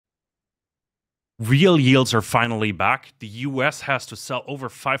Real yields are finally back. The US has to sell over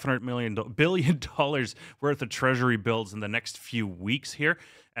 $500 billion worth of treasury bills in the next few weeks here,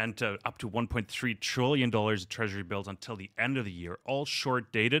 and up to $1.3 trillion of treasury bills until the end of the year, all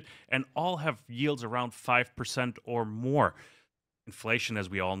short dated and all have yields around 5% or more. Inflation, as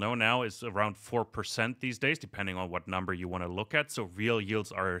we all know now, is around 4% these days, depending on what number you want to look at. So real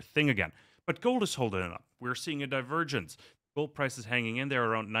yields are a thing again. But gold is holding it up. We're seeing a divergence. Gold price is hanging in there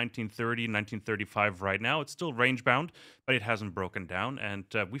around 1930, 1935 right now. It's still range bound, but it hasn't broken down. And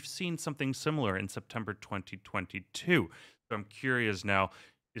we've seen something similar in September 2022. So I'm curious now,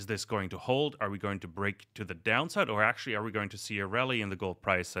 is this going to hold? Are we going to break to the downside? Or actually, are we going to see a rally in the gold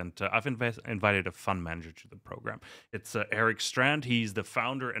price? And I've invited a fund manager to the program. It's Eric Strand. He's the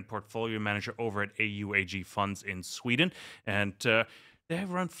founder and portfolio manager over at AUAG Funds in Sweden. And they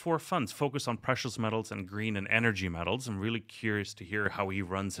have around 4 funds focused on precious metals and green and energy metals. I'm really curious to hear how he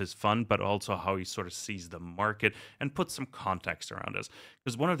runs his fund, but also how he sort of sees the market and put some context around us.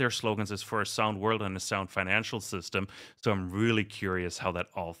 Because one of their slogans is for a sound world and a sound financial system. So I'm really curious how that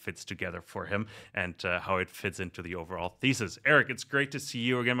all fits together for him and how it fits into the overall thesis. Eric, it's great to see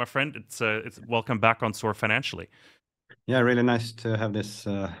you again, my friend. It's welcome back on Soar Financially. Yeah, really nice to have this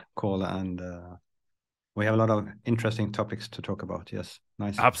call, and we have a lot of interesting topics to talk about. Yes,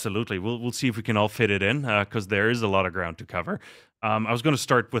 nice. Absolutely. We'll see if we can all fit it in because there is a lot of ground to cover. I was going to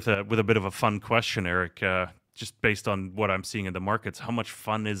start with a bit of a fun question, Eric. Just based on what I'm seeing in the markets, how much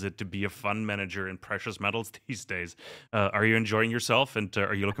fun is it to be a fund manager in precious metals these days? Are you enjoying yourself, and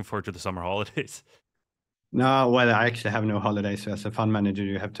are you looking forward to the summer holidays? No, well, I actually have no holidays. So as a fund manager,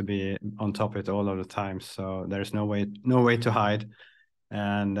 you have to be on top of it all of the time. So there's no way to hide.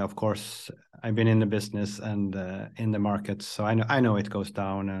 And of course, I've been in the business and in the markets, so I know it goes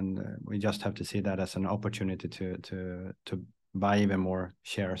down, and we just have to see that as an opportunity to buy even more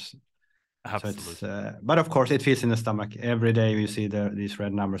shares. Absolutely. So it's, but of course, it feels in the stomach every day. You see these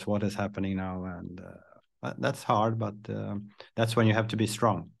red numbers. What is happening now? And that's hard, but that's when you have to be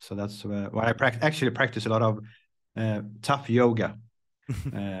strong. So that's why I actually practice a lot of tough yoga.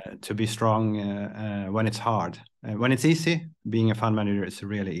 To be strong when it's hard. When it's easy, being a fund manager is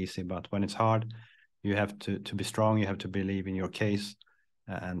really easy. But when it's hard, you have to be strong. You have to believe in your case,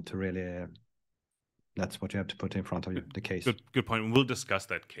 and to really, that's what you have to put in front of you, the case. Good point. We'll discuss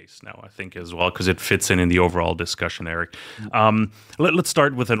that case now, I think, as well, because it fits in the overall discussion, Eric. Let's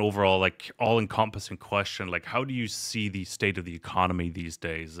start with an overall, like, all-encompassing question. Like, how do you see the state of the economy these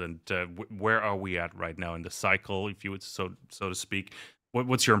days, and where are we at right now in the cycle, if you would so to speak?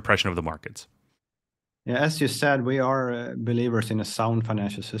 What's your impression of the markets? Yeah, as you said, we are believers in a sound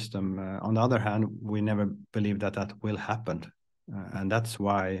financial system. On the other hand, we never believe that will happen. And that's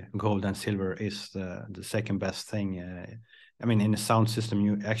why gold and silver is the second best thing. I mean, in a sound system,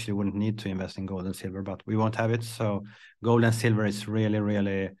 you actually wouldn't need to invest in gold and silver, but we won't have it. So gold and silver is really,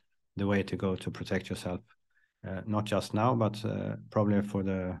 really the way to go to protect yourself. Not just now, but probably for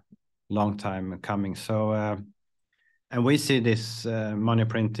the long time coming. So, and we see this money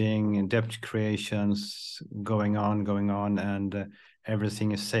printing and debt creations going on, and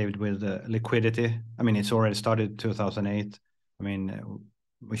everything is saved with liquidity. I mean, it's already started 2008. I mean,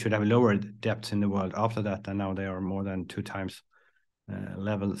 we should have lowered debts in the world after that, and now they are more than 2 times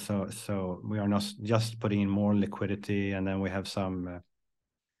level. So we are not just putting in more liquidity, and then we have some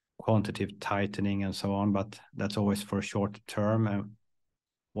quantitative tightening and so on, but that's always for a short term. And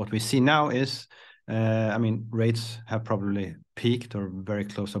what we see now is, I mean, rates have probably peaked or very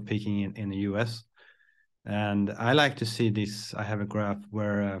close to peaking in the US. And I like to see this. I have a graph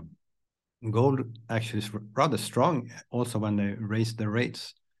where gold actually is rather strong also when they raise the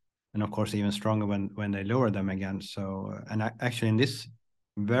rates. And of course, even stronger when they lower them again. So, and actually in this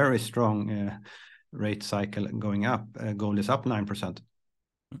very strong rate cycle going up, gold is up 9%.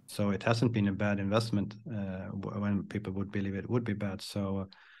 So it hasn't been a bad investment when people would believe it would be bad. So,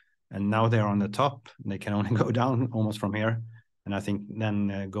 and now they're on the top. They can only go down almost from here, and I think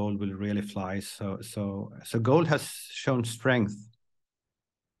then gold will really fly. So gold has shown strength,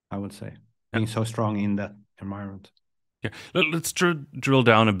 I would say, being so strong in that environment. Yeah, let's drill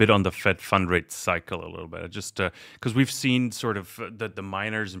down a bit on the Fed fund rate cycle a little bit, just because we've seen sort of the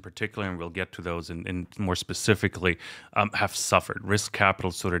miners in particular, and we'll get to those in more specifically, have suffered. Risk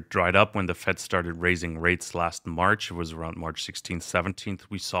capital sort of dried up when the Fed started raising rates last March. It was around March 16th, 17th.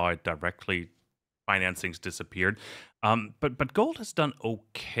 We saw it directly. Financings disappeared. But gold has done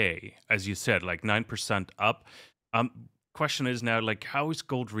okay, as you said, like 9% up. Question is now, like, how is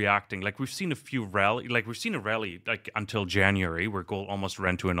gold reacting? Like, we've seen a rally like until January where gold almost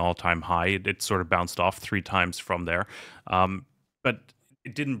ran to an all-time high. It sort of bounced off 3 times from there, but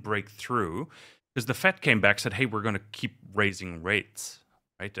it didn't break through. Because the Fed came back, said, "Hey, we're going to keep raising rates."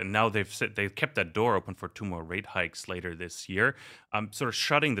 Right, and now they've kept that door open for 2 more rate hikes later this year, sort of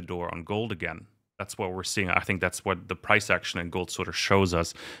shutting the door on gold again. That's what we're seeing. I think that's what the price action in gold sort of shows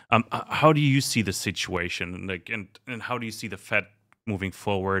us. How do you see the situation, like, and how do you see the Fed moving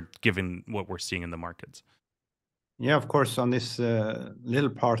forward, given what we're seeing in the markets? Yeah, of course, on this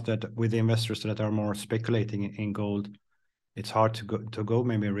little part that with the investors that are more speculating in gold, it's hard to go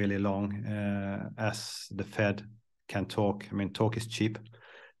maybe really long as the Fed can talk. I mean, talk is cheap.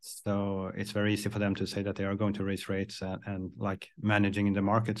 So it's very easy for them to say that they are going to raise rates and like managing in the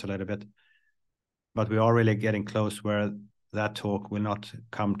markets a little bit. But we are really getting close where that talk will not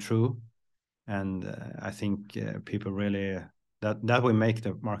come true. And I think people really, that will make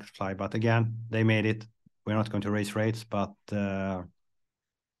the market fly. But again, they made it. We're not going to raise rates, but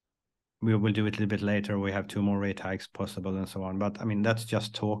we will do it a little bit later. We have 2 more rate hikes possible and so on. But I mean, that's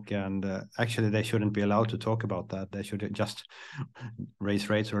just talk. And actually, they shouldn't be allowed to talk about that. They should just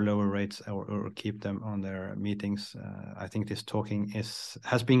raise rates or lower rates or keep them on their meetings. I think this talking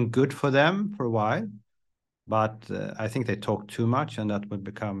has been good for them for a while. But I think they talk too much, and that would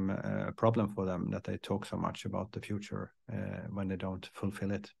become a problem for them, that they talk so much about the future when they don't fulfill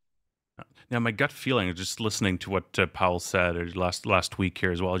it. Now, my gut feeling, just listening to what Powell said or last week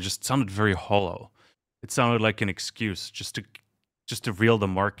here as well, it just sounded very hollow. It sounded like an excuse just to reel the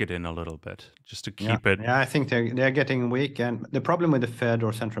market in a little bit, just to keep it. Yeah, I think they're getting weak, and the problem with the Fed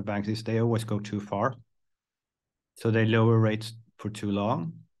or central banks is they always go too far. So they lower rates for too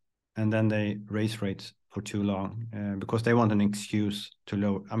long, and then they raise rates for too long because they want an excuse to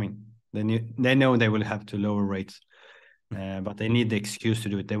lower. I mean, they know they will have to lower rates. But they need the excuse to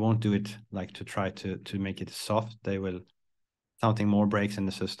do it. They won't do it like to try to make it soft. They will, something more breaks in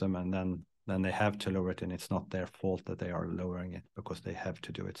the system, and then they have to lower it, and it's not their fault that they are lowering it because they have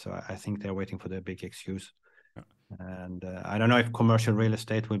to do it. So I think they're waiting for the big excuse. Yeah. And I don't know if commercial real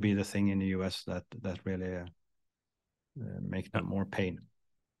estate will be the thing in the US that really make them more pain.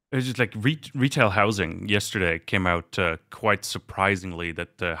 It's just like retail housing yesterday came out quite surprisingly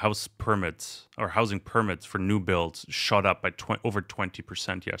that the house permits or housing permits for new builds shot up by over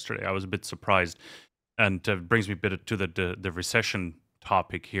 20% yesterday. I was a bit surprised, and brings me a bit to the recession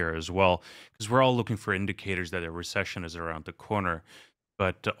topic here as well, because we're all looking for indicators that a recession is around the corner,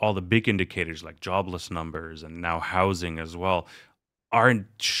 but all the big indicators like jobless numbers and now housing as well aren't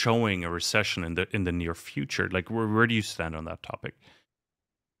showing a recession in the near future. Like, where do you stand on that topic?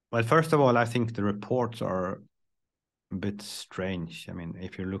 Well, first of all, I think the reports are a bit strange. I mean,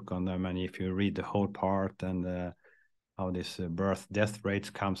 if you look on them and if you read the whole part and how this birth death rates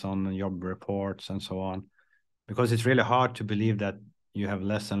comes on job reports and so on, because it's really hard to believe that you have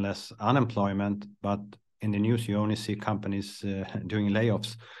less and less unemployment, but in the news you only see companies doing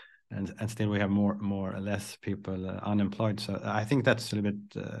layoffs, and still we have more or less people unemployed. So I think that's a little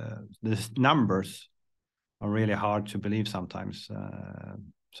bit the numbers are really hard to believe sometimes.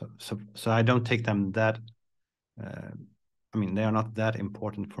 So I don't take them that. I mean, they are not that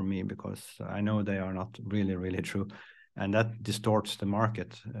important for me because I know they are not really true, and that distorts the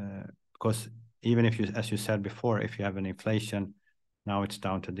market because even if you, as you said before, if you have an inflation, now it's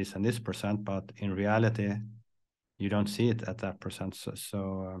down to this and this percent, but in reality, you don't see it at that percent.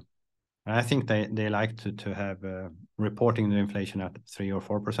 So I think they like to have reporting the inflation at 3 or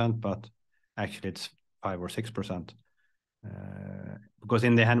 4%, but actually it's 5 or 6%. Because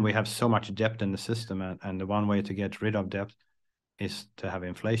in the end, we have so much debt in the system, and the one way to get rid of debt is to have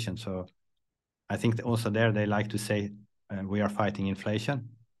inflation. So I think also there they like to say we are fighting inflation,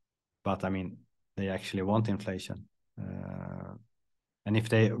 but I mean, they actually want inflation. And if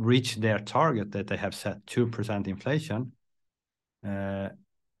they reach their target that they have set 2% inflation,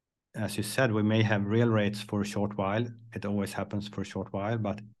 as you said, we may have real rates for a short while. It always happens for a short while,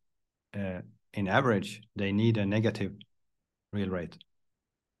 but in average, they need a negative real rate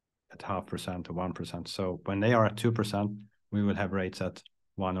at 0.5% or 1%. So when they are at 2%, we will have rates at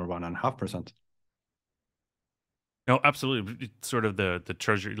 1 or 1.5%. No, absolutely. It's sort of the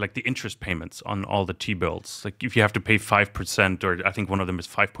treasury, like the interest payments on all the T-bills. Like if you have to pay 5%, or I think one of them is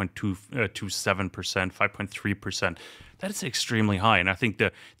 5.27%, 5.3%, that is extremely high. And I think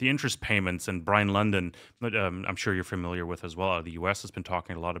the interest payments, and Brian London, I'm sure you're familiar with as well, the US has been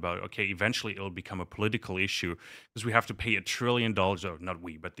talking a lot about, okay, eventually it'll become a political issue because we have to pay $1 trillion, or not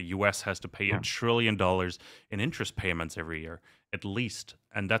we, but the US has to pay $1 trillion in interest payments every year, at least.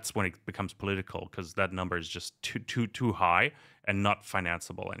 And that's when it becomes political, because that number is just too high and not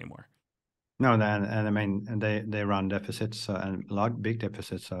financeable anymore. No, and I mean, they run deficits and big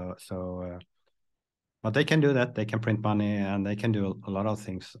deficits. But they can do that. They can print money and they can do a lot of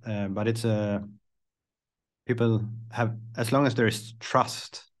things. But it's people have, as long as there is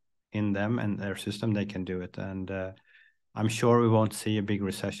trust in them and their system, they can do it. And I'm sure we won't see a big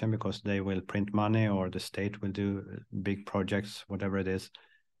recession because they will print money, or the state will do big projects, whatever it is,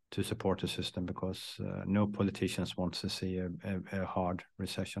 to support the system, because no politicians want to see a hard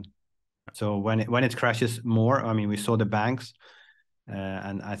recession. So when it crashes more, I mean, we saw the banks,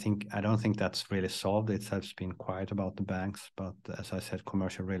 and I don't think that's really solved. It has been quiet about the banks, but as I said,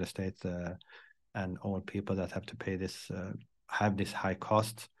 commercial real estate and all people that have to pay this, have this high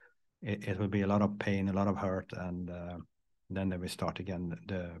cost, it will be a lot of pain, a lot of hurt, and then they will start again.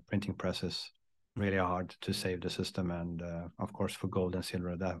 The printing press is really hard to save the system, and of course for gold and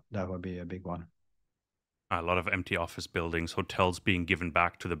silver, that would be a big one. A lot of empty office buildings, hotels being given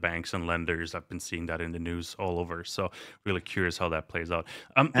back to the banks and lenders. I've been seeing that in the news all over. So really curious how that plays out.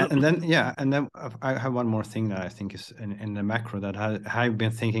 And then I have one more thing that I think is in the macro that I've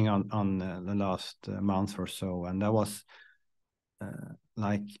been thinking on the last month or so, and that was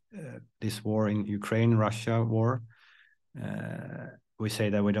this war in Ukraine, Russia war. We say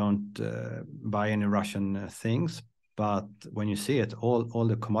that we don't buy any Russian things, but when you see it, all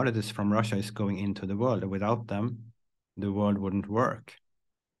the commodities from Russia is going into the world. Without them, the world wouldn't work.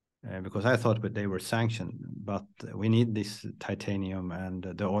 Because I thought that they were sanctioned, but we need this titanium, and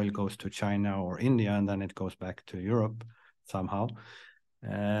the oil goes to China or India, and then it goes back to Europe somehow.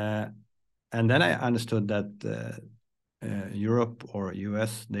 And then I understood that Europe or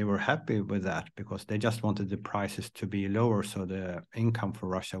US, they were happy with that because they just wanted the prices to be lower, so the income for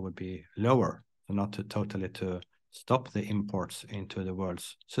Russia would be lower, so not to totally to stop the imports into the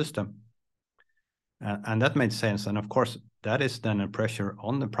world's system. And that made sense. And of course, that is then a pressure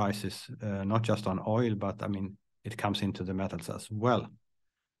on the prices, not just on oil, but I mean, it comes into the metals as well.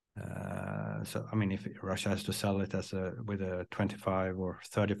 So, I mean, if Russia has to sell it with a 25 or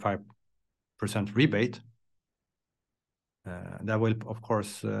 35% rebate, that will, of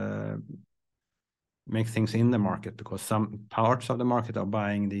course, make things in the market, because some parts of the market are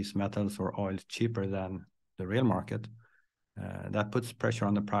buying these metals or oils cheaper than the real market. That puts pressure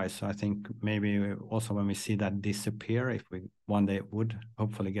on the price. So I think maybe also when we see that disappear, if we one day would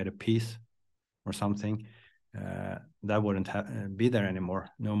hopefully get a peace or something, that wouldn't be there anymore.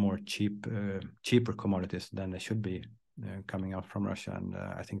 No more cheaper commodities than they should be coming out from Russia. And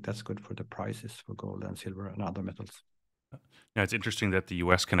I think that's good for the prices for gold and silver and other metals. Yeah, it's interesting that the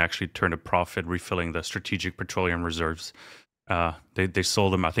U.S. can actually turn a profit refilling the strategic petroleum reserves. They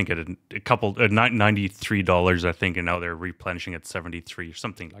sold them, I think, at a couple $93, I think, and now they're replenishing at 73 or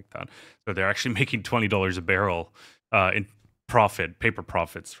something like that. So they're actually making $20 a barrel in profit, paper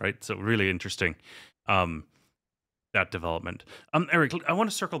profits, right? So really interesting, that development. Eric, I want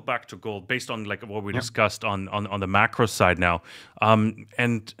to circle back to gold based on like what we discussed on the macro side now.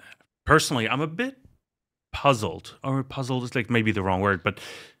 And personally, I'm a bit puzzled, or puzzled is like maybe the wrong word, but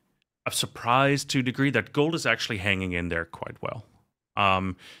I'm surprised to a degree that gold is actually hanging in there quite well.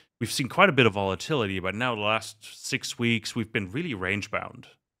 We've seen quite a bit of volatility, but now the last 6 weeks, we've been really range bound,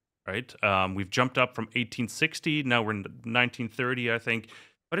 right? We've jumped up from 1860, now we're in 1930, I think,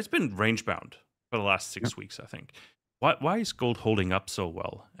 but it's been range bound for the last 6 weeks, I think. Why is gold holding up so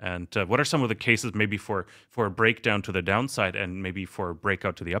well? And what are some of the cases maybe for a breakdown to the downside and maybe for a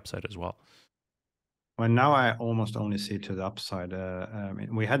breakout to the upside as well? Well, now I almost only see to the upside. I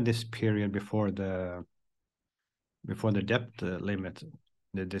mean, we had this period before the debt limit,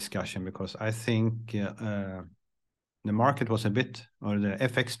 the discussion, because I think the market was a bit, or the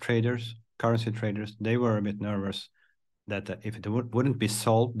FX traders, currency traders, they were a bit nervous that if it wouldn't be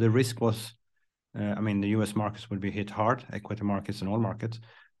solved, the risk was, I mean, the US markets would be hit hard, equity markets and all markets,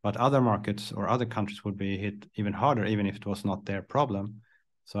 but other markets or other countries would be hit even harder, even if it was not their problem.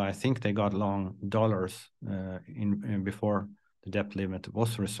 So I think they got long dollars in before the debt limit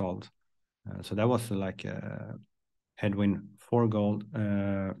was resolved. So that was like a headwind for gold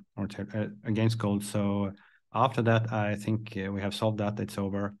or against gold. So after that, I think we have solved that. It's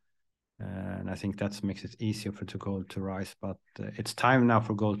over. And I think that makes it easier for gold to rise. But it's time now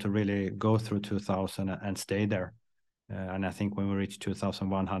for gold to really go through 2000 and stay there. And I think when we reach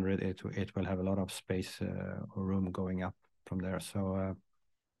 2100, it will have a lot of space or room going up from there. So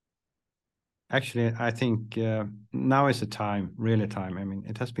actually, I think now is the time, really time. I mean,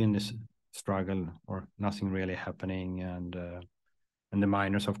 it has been this struggle or nothing really happening. And the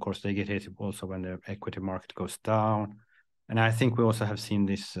miners, of course, they get hit also when the equity market goes down. And I think we also have seen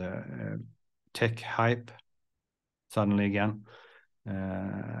this tech hype suddenly again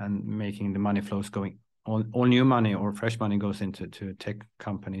and making the money flows going. All new money or fresh money goes into tech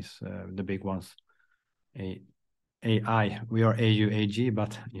companies, the big ones. AI, we are AUAG,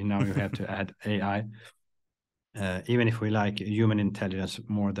 but now you have to add AI. even if we like human intelligence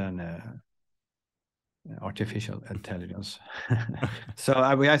more than artificial intelligence. So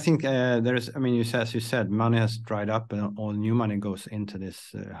I think there's, I mean, as you said, money has dried up and all new money goes into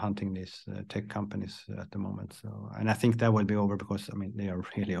this hunting these tech companies at the moment. So, and I think that will be over because, I mean, they are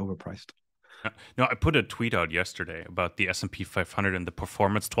really overpriced. No, I put a tweet out yesterday about the S&P 500 and the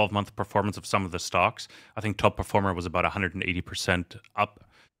performance, 12-month performance of some of the stocks. I think top performer was about 180% up.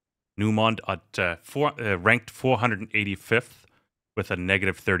 Newmont at ranked 485th with a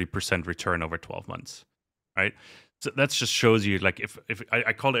negative 30% return over 12 months, right? So that just shows you, like, if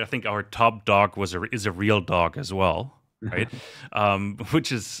I call it, I think our top dog is a real dog as well, right?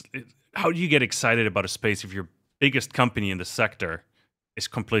 Which is, how do you get excited about a space if your biggest company in the sector is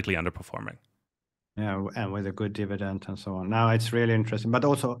completely underperforming? Yeah, and with a good dividend and so on. Now it's really interesting, but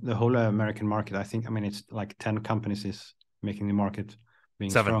also the whole American market. I think, I mean, it's like 10 companies is making the market being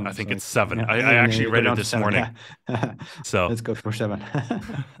 7. strong. I think So it's 7. yeah, I actually read it this 7, morning. Yeah. So let's go for 7.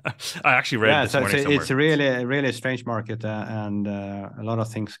 I actually read it this morning somewhere. It's a really strange market, and a lot of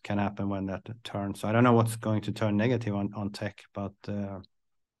things can happen when that turns. So I don't know what's going to turn negative on tech, but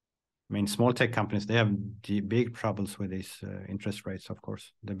I mean, small tech companies, they have big troubles with these interest rates. Of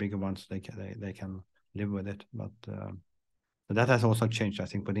course, the bigger ones, they can live with it, but that has also changed. I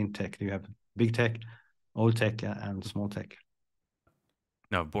think within tech, you have big tech, old tech, and small tech.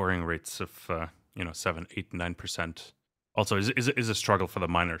 No, borrowing rates of 7, 8, 9% also is a struggle for the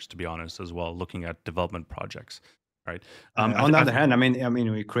miners, to be honest, as well. Looking at development projects, right? On the other hand, I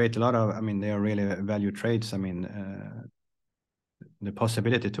mean, we create a lot of. I mean, they are really value trades. I mean, the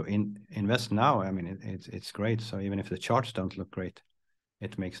possibility to invest now. I mean, it's great. So even if the charts don't look great,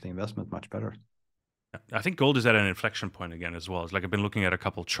 it makes the investment much better. I think gold is at an inflection point again as well. It's like I've been looking at a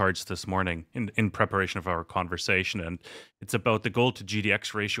couple charts this morning in preparation of our conversation, and it's about the gold to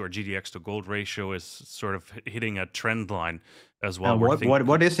GDX ratio or GDX to gold ratio is sort of hitting a trend line as well.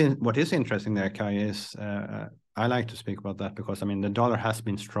 What is interesting there, Kai, is I like to speak about that because, I mean, the dollar has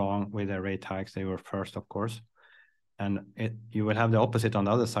been strong with their rate hikes. They were first, of course. And you will have the opposite on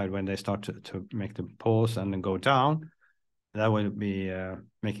the other side when they start to make the pause and then go down. That will be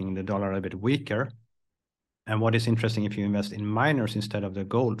making the dollar a bit weaker. And what is interesting, if you invest in miners instead of the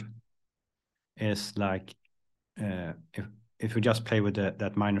gold, is like if we just play with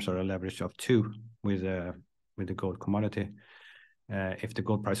that miners are a leverage of 2 with the gold commodity. If the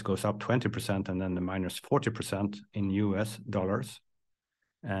gold price goes up 20% and then the miners 40% in US dollars,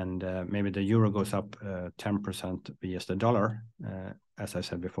 and maybe the euro goes up 10% against the dollar, as I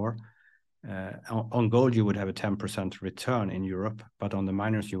said before. On gold, you would have a 10% return in Europe, but on the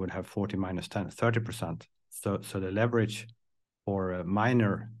miners, you would have 40 minus 10, 30%. So the leverage for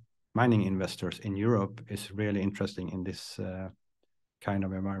mining investors in Europe is really interesting in this kind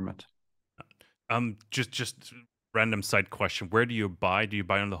of environment. Just random side question: where do you buy? Do you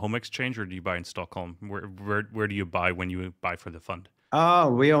buy on the home exchange or do you buy in Stockholm? Where do you buy when you buy for the fund?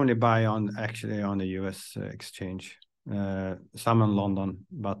 We only buy actually on the US exchange. Some in London,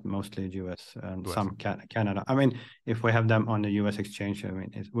 but mostly US and US. some Canada. I mean, if we have them on the US exchange, I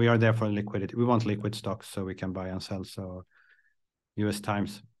mean, we are there for liquidity. We want liquid stocks so we can buy and sell. So US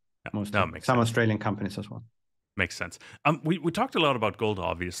Times, mostly. Some sense. Australian companies as well. Makes sense. We talked a lot about gold,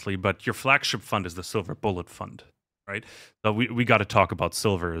 obviously, but your flagship fund is the Silver Bullet Fund, right? So we got to talk about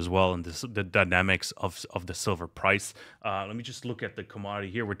silver as well and the dynamics of the silver price. Let me just look at the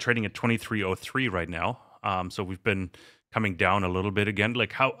commodity here. We're trading at 23.03 right now. So we've been coming down a little bit again.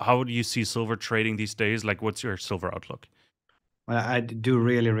 Like how do you see silver trading these days? Like what's your silver outlook? Well, I do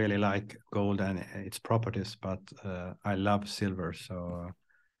really like gold and its properties, but I love silver. So,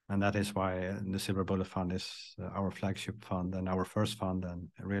 and that is why the Silver Bullet Fund is our flagship fund and our first fund and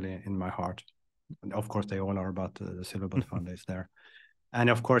really in my heart. Of course, they all are, but the Silver Bullet Fund is there. And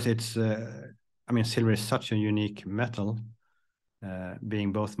of course, it's, I mean, silver is such a unique metal,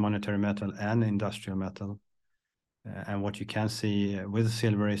 being both monetary metal and industrial metal. And what you can see with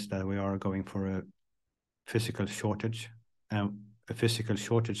silver is that we are going for a physical shortage, and a physical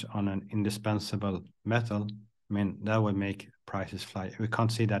shortage on an indispensable metal. I mean, that would make prices fly. We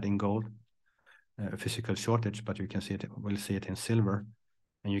can't see that in gold, a physical shortage, but you can see it. We'll see it in silver.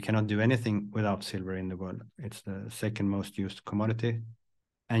 And you cannot do anything without silver in the world. It's the second most used commodity,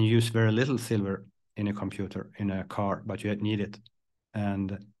 and you use very little silver in a computer, in a car, but you need it.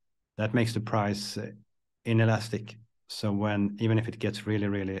 And that makes the price inelastic. So even if it gets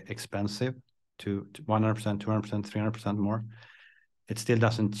really expensive to 100%, 200%, 300% more, it still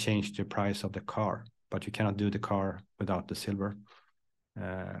doesn't change the price of the car, but you cannot do the car without the silver.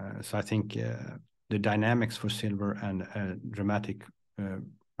 So I think the dynamics for silver and dramatic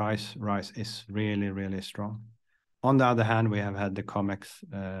price rise is really strong. on the other hand, we have had the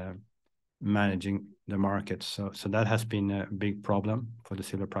COMEX managing the market. So that has been a big problem for the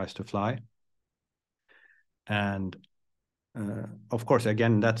silver price to fly. And of course,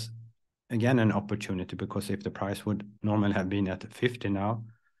 again, that's again an opportunity, because if the price would normally have been at 50 now,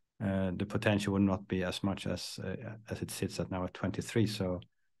 the potential would not be as much as it sits at now at 23. So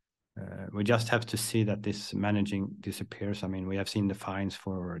we just have to see that this managing disappears. I mean, we have seen the fines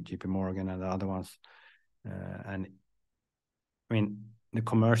for JP Morgan and the other ones. And I mean, the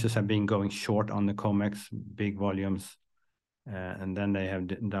commercials have been going short on the COMEX, big volumes. And then they have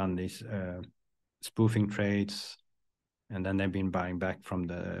done these spoofing trades. And then they've been buying back from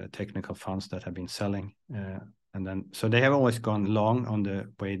the technical funds that have been selling. And then, so they have always gone long on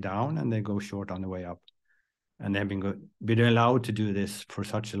the way down and they go short on the way up. And they've been allowed to do this for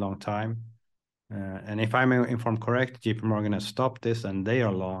such a long time. And if I'm informed correct, JP Morgan has stopped this and they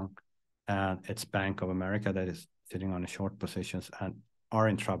are long. And it's Bank of America that is sitting on the short positions and are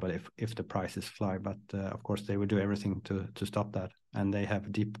in trouble if the prices fly. But of course, they will do everything to stop that. And they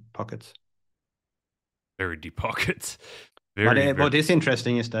have deep pockets. Very deep pockets. But what is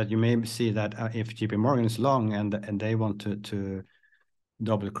interesting is that you may see that if JP Morgan is long and they want to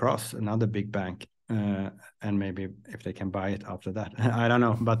double cross another big bank, and maybe if they can buy it after that, I don't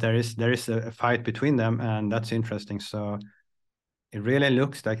know. But there is a fight between them, and that's interesting. So it really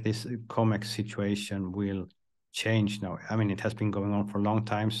looks like this COMEX situation will change now. I mean, it has been going on for a long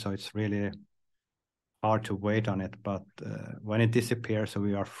time, so it's really hard to wait on it. But when it disappears, so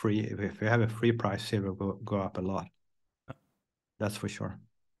we are free. If we have a free price, silver will go up a lot. That's for sure.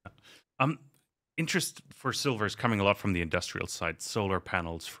 Interest for silver is coming a lot from the industrial side. Solar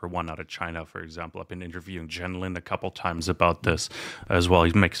panels for one out of China, for example. I've been interviewing Jen Lin a couple times about this as well.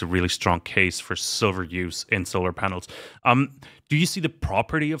 He makes a really strong case for silver use in solar panels. Do you see the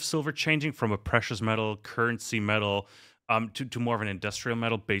property of silver changing from a precious metal, currency metal, to more of an industrial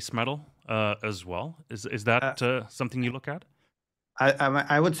metal, base metal as well? Is that something you look at?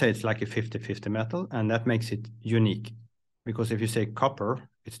 I would say it's like a 50-50 metal, and that makes it unique. Because if you say copper,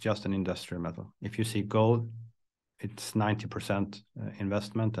 it's just an industrial metal. If you see gold, it's 90%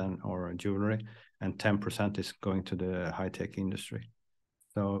 investment or jewelry, and 10% is going to the high-tech industry.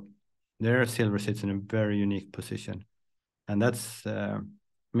 So there, silver sits in a very unique position. And that's, I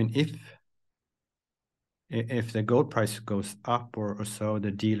mean, if the gold price goes up or so,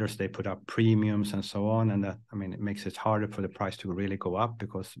 the dealers, they put up premiums and so on. And that, I mean, it makes it harder for the price to really go up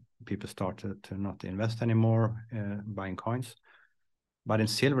because people start to not invest anymore buying coins. But in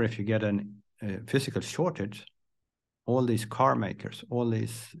silver, if you get a physical shortage, all these car makers,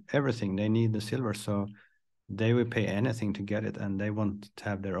 everything, they need the silver. So they will pay anything to get it. And they want to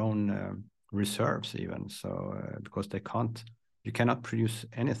have their own reserves even. So because you cannot produce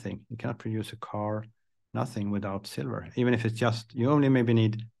anything. You cannot produce a car, nothing without silver. Even if it's just, you only maybe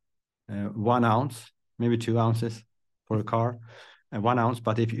need 1 ounce, maybe 2 ounces for a car, and 1 ounce.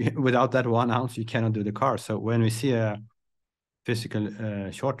 But without that 1 ounce, you cannot do the car. So when we see a physical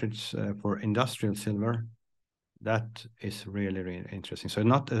shortage for industrial silver, that is really, really interesting. So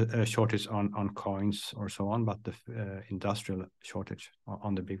not a shortage on coins or so on, but the industrial shortage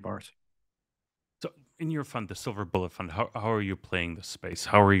on the big bars. So in your fund, the Silver Bullet Fund, how are you playing this space?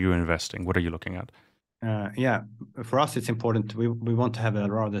 How are you investing? What are you looking at? Yeah, for us, it's important. We want to have a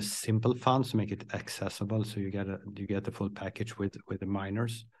rather simple fund to make it accessible. So you get the full package with the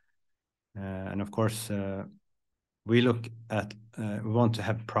miners. And of course, we want to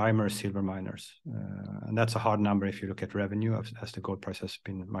have primary silver miners. And that's a hard number if you look at revenue, as the gold price has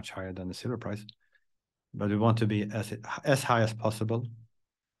been much higher than the silver price. But we want to be as high as possible,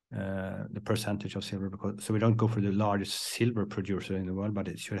 the percentage of silver, so we don't go for the largest silver producer in the world, but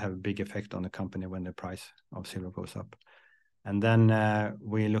it should have a big effect on the company when the price of silver goes up. And then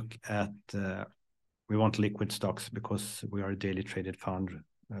we look at, we want liquid stocks because we are a daily traded fund.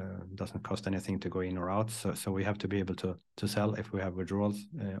 Doesn't cost anything to go in or out. So we have to be able to sell if we have withdrawals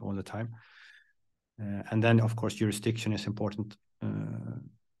all the time. And then, of course, jurisdiction is important.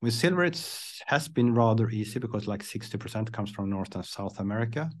 With silver, it has been rather easy because like 60% comes from North and South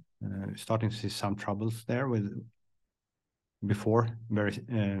America. Starting to see some troubles there before very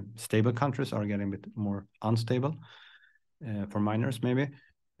stable countries are getting a bit more unstable for miners maybe.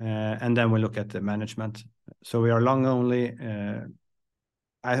 And then we look at the management. So we are long only.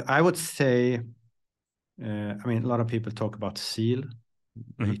 I would say, I mean, a lot of people talk about SEAL,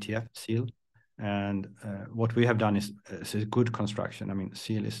 ETF, SEAL. And what we have done is a good construction. I mean,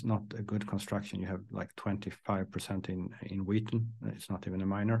 SEAL is not a good construction. You have like 25% in Wheaton. It's not even a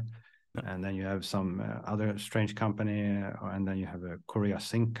miner. No. And then you have some other strange company, and then you have a Korea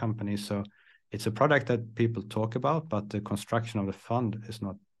Zinc company. So it's a product that people talk about, but the construction of the fund is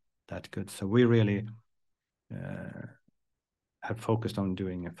not that good. So we really have focused on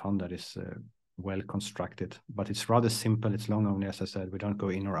doing a fund that is well constructed, but it's rather simple. It's long only, as I said. We don't go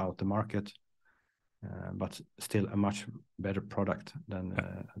in or out the market, but still a much better product than.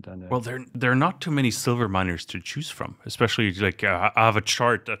 Well, there are not too many silver miners to choose from, especially like I have a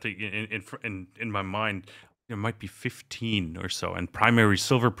chart. I think in my mind there might be 15 or so, and primary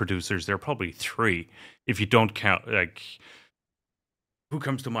silver producers there are probably 3 if you don't count like. Who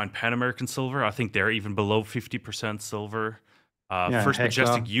comes to mind? Pan American Silver. I think they're even below 50% silver. First Hekla.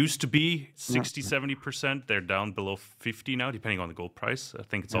 Majestic used to be 60, 70%. They're down below 50 now, depending on the gold price. I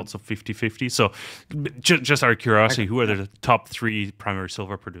think it's also 50-50. So just out of curiosity, who are the top 3 primary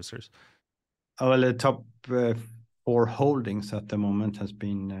silver producers? Well, the top 4 holdings at the moment has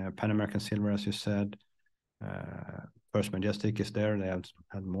been Pan American Silver, as you said. First Majestic is there. They have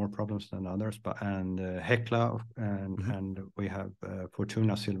had more problems than others, and Hekla, and we have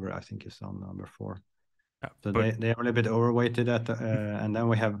Fortuna Silver, I think, is on number 4. So they are a little bit overweighted at, and then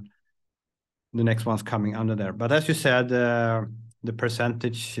we have the next ones coming under there. But as you said, the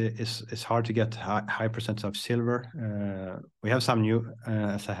percentage is hard to get high percentage of silver. We have some new,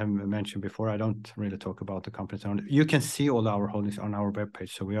 as I have mentioned before. I don't really talk about the companies. You can see all our holdings on our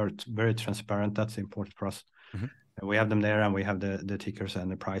webpage, so we are very transparent. That's important for us. We have them there, and we have the tickers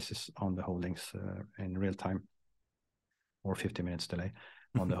and the prices on the holdings in real time, or 50 minutes delay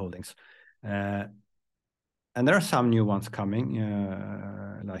on the holdings. And there are some new ones coming,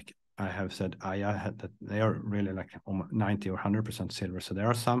 like I have said, that they are really like almost 90 or 100% silver. So there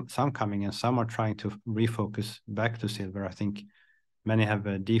are some coming, and some are trying to refocus back to silver. I think many have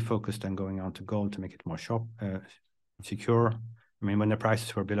defocused and going on to gold to make it more secure. I mean, when the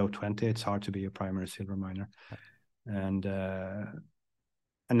prices were below 20, it's hard to be a primary silver miner. And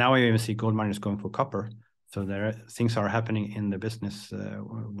now we even see gold miners going for copper. So things are happening in the business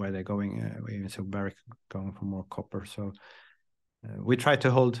where they're going. We even see Barrick going for more copper. So we try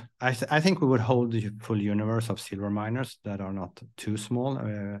to hold. I think we would hold the full universe of silver miners that are not too small.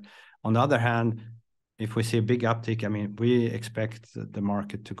 On the other hand, if we see a big uptick, I mean, we expect the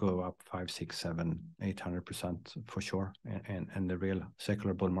market to go up 5, 6, 7, 800% for sure, and the real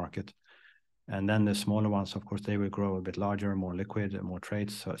secular bull market. And then the smaller ones, of course, they will grow a bit larger, more liquid, more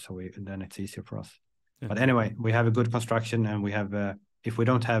trades. So then it's easier for us. But anyway, we have a good construction, and we have, if we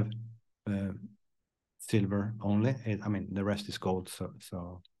don't have silver only, I mean, the rest is gold. So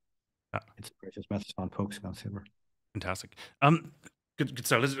it's a precious metals fund focusing on silver. Fantastic. Good.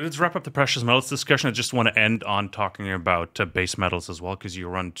 So let's wrap up the precious metals discussion. I just want to end on talking about base metals as well, because you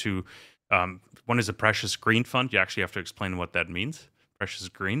run 2. One is a precious green fund. You actually have to explain what that means, precious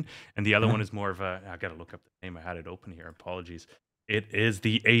green. And the other one is more of a, I got to look up the name. I had it open here. Apologies. It is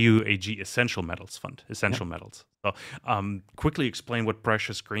the AUAG Essential Metals Fund, Essential Metals. So quickly explain what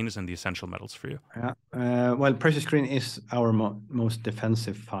precious green is and the essential metals for you. Well, precious green is our most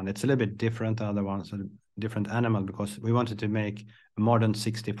defensive fund. It's a little bit different than other ones, a different animal, because we wanted to make a modern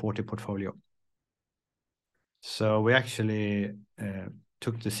 60-40 portfolio. So we actually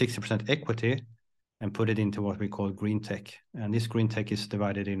took the 60% equity and put it into what we call green tech. And this green tech is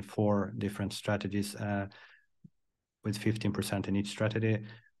divided in 4 different strategies, with 15% in each strategy.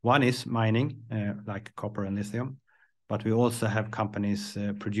 One is mining, like copper and lithium, but we also have companies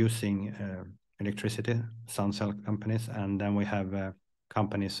producing electricity, sun cell companies, and then we have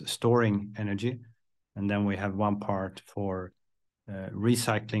companies storing energy, and then we have one part for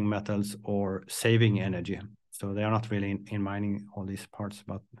recycling metals or saving energy. So they are not really in mining, all these parts,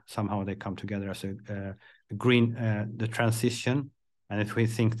 but somehow they come together as a green, the transition. And if we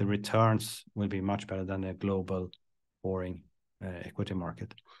think the returns will be much better than the global boring equity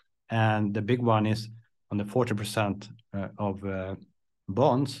market. And the big one is on the 40% of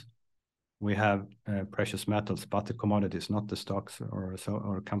bonds, we have precious metals, but the commodities, not the stocks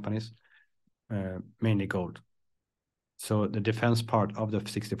or companies, mainly gold. So the defense part of the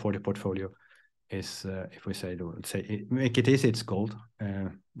 60-40 portfolio is, if we say, make it easy, it's gold,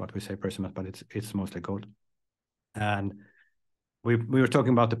 but we say precious metals, but it's mostly gold. And we were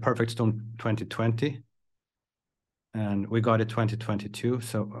talking about the perfect storm 2020, and we got it 2022.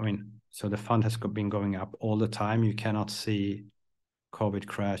 So, I mean, so the fund has been going up all the time. You cannot see COVID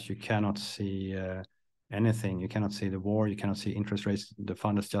crash. You cannot see anything. You cannot see the war. You cannot see interest rates. The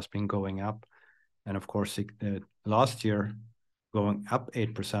fund has just been going up. And of course, last year, going up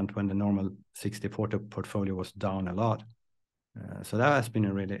 8% when the normal 60-40 portfolio was down a lot. So that has been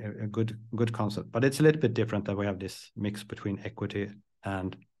a good concept. But it's a little bit different that we have this mix between equity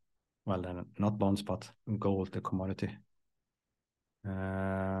and, well, then not bonds, but gold, the commodity.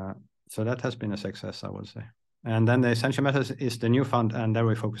 So that has been a success, I would say. And then the essential metals is the new fund, and there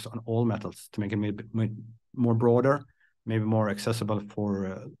we focus on all metals to make it maybe more broader, maybe more accessible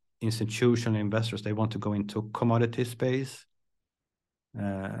for institutional investors. They want to go into commodity space,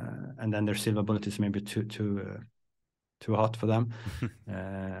 and then their silver bullet is maybe too hot for them.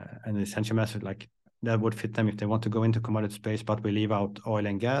 And the essential metals, like, that would fit them if they want to go into commodity space, but we leave out oil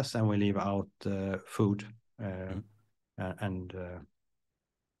and gas, and we leave out food and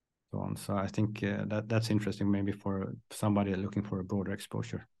so on. So I think that's interesting, maybe for somebody looking for a broader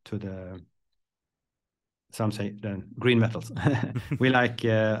exposure to some say the green metals. We like,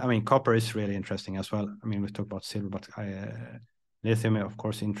 I mean, copper is really interesting as well. I mean, we talk about silver, but lithium, of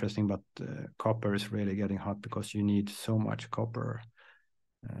course, interesting, but copper is really getting hot because you need so much copper.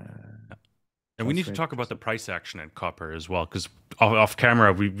 And we need to talk about the price action in copper as well, because off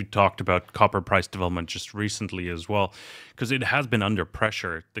camera, we talked about copper price development just recently as well, because it has been under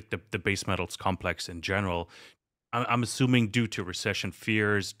pressure, the base metals complex in general. I'm assuming due to recession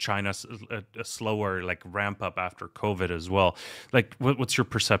fears, China's a slower like ramp up after COVID as well. Like, what's your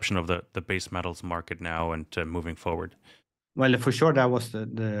perception of the base metals market now and moving forward? Well, for sure, that was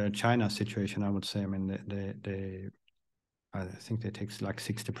the China situation, I would say. I mean, I think they take like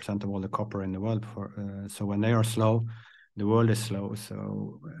 60% of all the copper in the world. So when they are slow, the world is slow.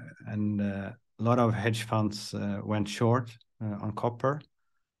 So and a lot of hedge funds went short on copper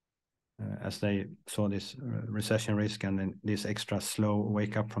as they saw this recession risk and then this extra slow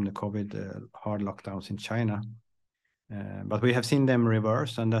wake up from the COVID hard lockdowns in China. But we have seen them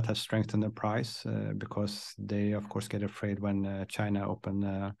reverse, and that has strengthened the price because they, of course, get afraid when China open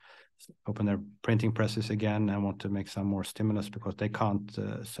their printing presses again and want to make some more stimulus because they can't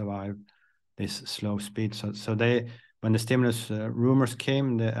survive this slow speed. So they, when the stimulus rumors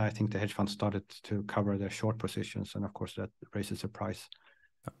came, I think the hedge funds started to cover their short positions, and of course that raises the price.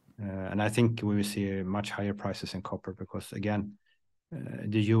 And I think we will see much higher prices in copper because, again,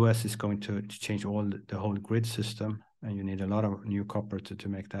 the US is going to change the whole grid system, and you need a lot of new copper to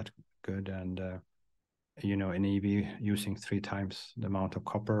make that good. And you know, an EV using 3 times the amount of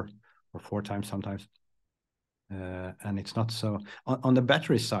copper, or 4 times sometimes. And it's not so on the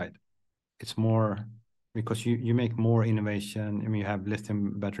battery side, it's more because you make more innovation. I mean, you have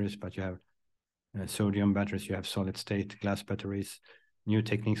lithium batteries, but you have sodium batteries, you have solid state glass batteries, new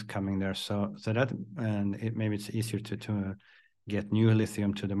techniques coming there. So that, and maybe it's easier to get new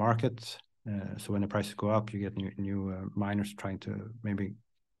lithium to the market. So when the prices go up, you get new miners trying to maybe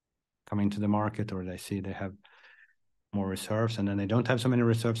come into the market, or they see they have more reserves, and then they don't have so many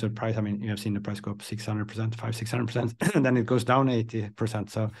reserves. So the price, I mean, you have seen the price go up 600%, and then it goes down 80%.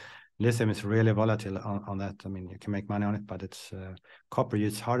 So lithium is really volatile on that. I mean, you can make money on it, but it's copper.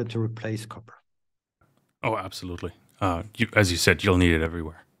 It's harder to replace copper. Oh, absolutely. As you said, you'll need it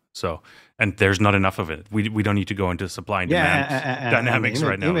everywhere. So, and there's not enough of it. We don't need to go into supply and demand dynamics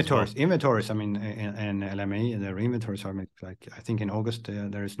right now. Inventories. I mean, in LME, their inventories are like, I think in August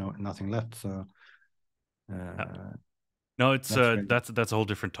there is nothing left. So. No, it's that's a whole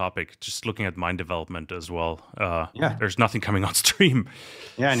different topic. Just looking at mine development as well. Yeah, there's nothing coming on stream.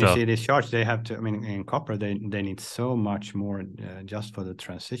 Yeah, and so, you see these charts, they have to. I mean, in copper, they need so much more just for the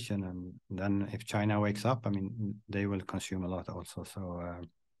transition, and then if China wakes up, I mean, they will consume a lot also. So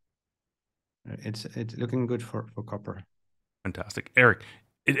it's looking good for copper. Fantastic, Eric.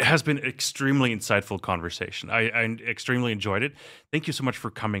 It has been extremely insightful conversation. I extremely enjoyed it. Thank you so much for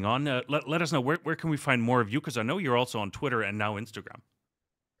coming on. Let us know where can we find more of you, because I know you're also on Twitter and now Instagram.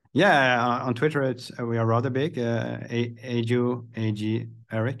 Yeah, on Twitter we are rather big. AG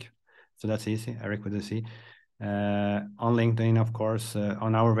Eric, so that's easy. Eric with a C. On LinkedIn, of course.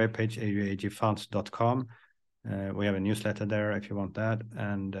 On our webpage auagfunds.com. We have a newsletter there if you want that,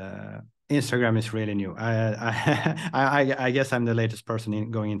 and Instagram is really new. I guess I'm the latest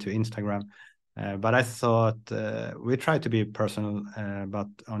person going into Instagram, but I thought we tried to be personal, but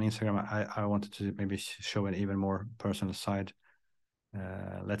on Instagram I wanted to maybe show an even more personal side.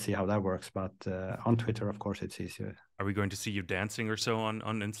 Let's see how that works, but on Twitter, of course, it's easier. Are we going to see you dancing or so on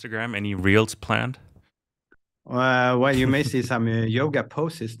Instagram? Any reels planned? Well, you may see some yoga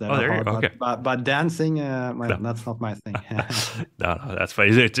poses that are hard, okay. but dancing, well, that's not my thing. No, that's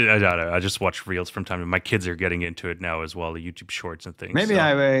fine. I just watch reels from time to time. My kids are getting into it now as well, the YouTube shorts and things. Maybe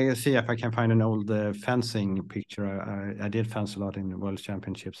I will see if I can find an old fencing picture. I did fence a lot in World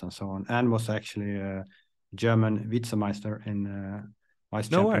Championships and so on, and was actually a German Vizemeister in Vice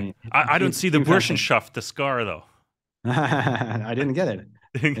Champion. I don't see the Burschenschaft, the scar, though. I didn't get it.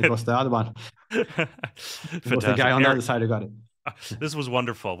 It was the other one. It was the guy on the other side who got it. This was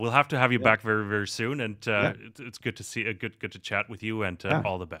wonderful. We'll have to have you Yeah, back very, very soon, and yeah, it's good to see, good to chat with you, and yeah.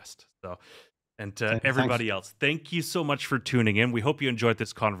 all the best. So, and Thanks. everybody else, thank you so much for tuning in. We hope you enjoyed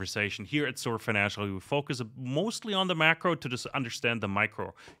this conversation here at Soar Financial. We focus mostly on the macro to just understand the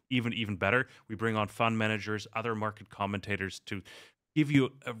micro even better. We bring on fund managers, other market commentators to give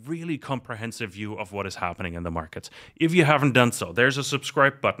you a really comprehensive view of what is happening in the markets. If you haven't done so, there's a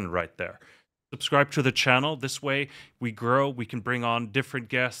subscribe button right there. Subscribe to the channel. This way we grow, we can bring on different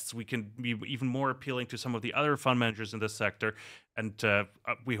guests, we can be even more appealing to some of the other fund managers in this sector, and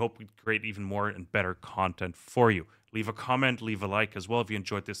we hope we create even more and better content for you. Leave a comment, leave a like as well if you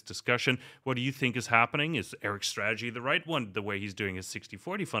enjoyed this discussion. What do you think is happening? Is Eric's strategy the right one, the way he's doing his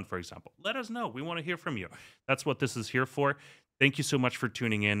 60/40 fund, for example? Let us know. We want to hear from you. That's what this is here for. Thank you so much for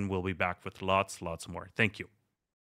tuning in. We'll be back with lots more. Thank you.